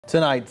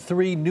Tonight,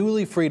 3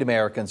 newly freed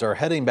Americans are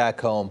heading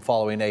back home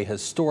following a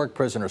historic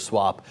prisoner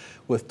swap.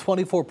 With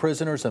 24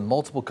 prisoners and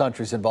multiple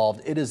countries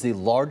involved, it is the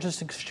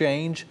largest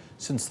exchange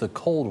since the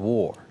Cold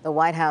War. The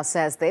White House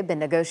says they've been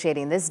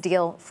negotiating this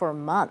deal for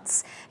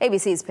months.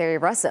 ABC's Perry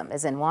Russom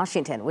is in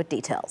Washington with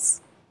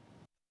details.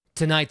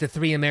 Tonight, the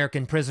 3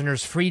 American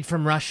prisoners freed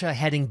from Russia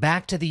heading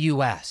back to the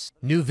U.S.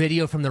 New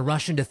video from the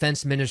Russian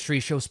Defense Ministry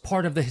shows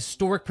part of the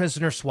historic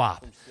prisoner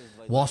swap.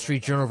 Wall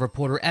Street Journal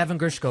reporter Evan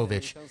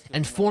Gershkovich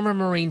and former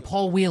Marine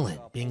Paul Whelan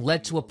being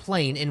led to a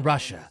plane in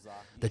Russia.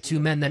 The 2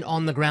 men then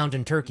on the ground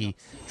in Turkey,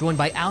 joined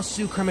by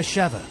Alsu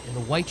Kermasheva in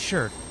the white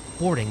shirt,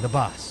 boarding the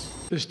bus.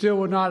 This deal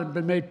would not have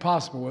been made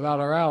possible without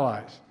our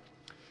allies.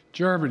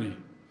 Germany,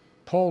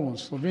 Poland,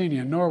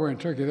 Slovenia, Norway, and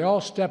Turkey, they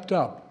all stepped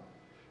up,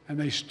 and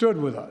they stood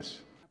with us.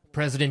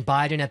 President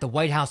Biden at the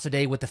White House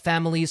today with the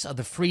families of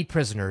the freed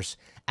prisoners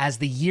as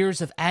the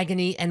years of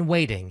agony and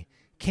waiting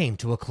came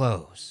to a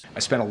close. I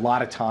spent a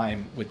lot of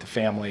time with the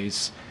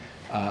families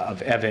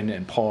of Evan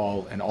and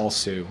Paul and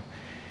Alsu,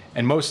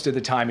 and most of the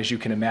time, as you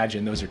can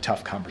imagine, those are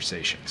tough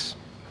conversations,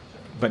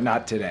 but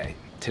not today.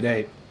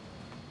 Today,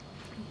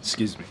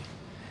 excuse me,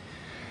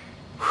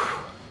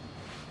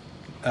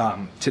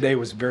 today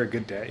was a very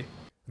good day.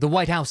 The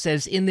White House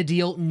says in the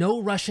deal,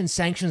 no Russian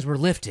sanctions were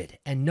lifted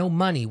and no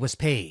money was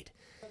paid.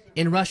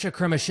 In Russia,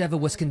 Kermasheva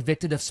was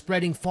convicted of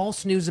spreading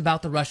false news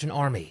about the Russian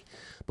army.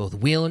 Both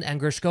Whelan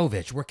and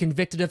Gershkovich were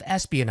convicted of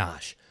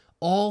espionage.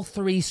 All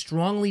 3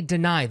 strongly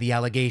deny the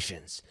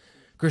allegations.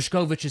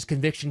 Gershkovich's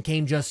conviction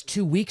came just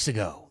 2 weeks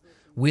ago.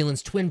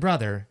 Whelan's twin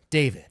brother,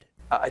 David.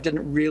 I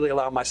didn't really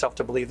allow myself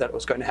to believe that it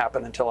was going to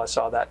happen until I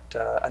saw that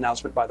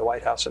announcement by the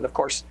White House. And of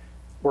course,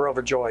 we're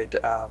overjoyed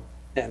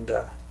and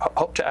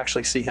hope to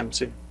actually see him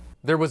soon.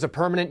 There was a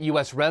permanent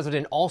U.S.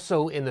 resident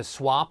also in the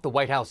swap. The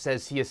White House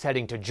says he is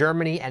heading to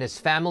Germany and his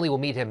family will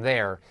meet him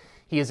there.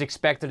 He is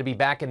expected to be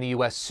back in the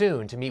U.S.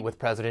 soon to meet with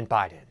President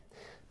Biden.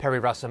 Perry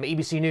Russom,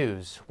 ABC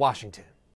News, Washington.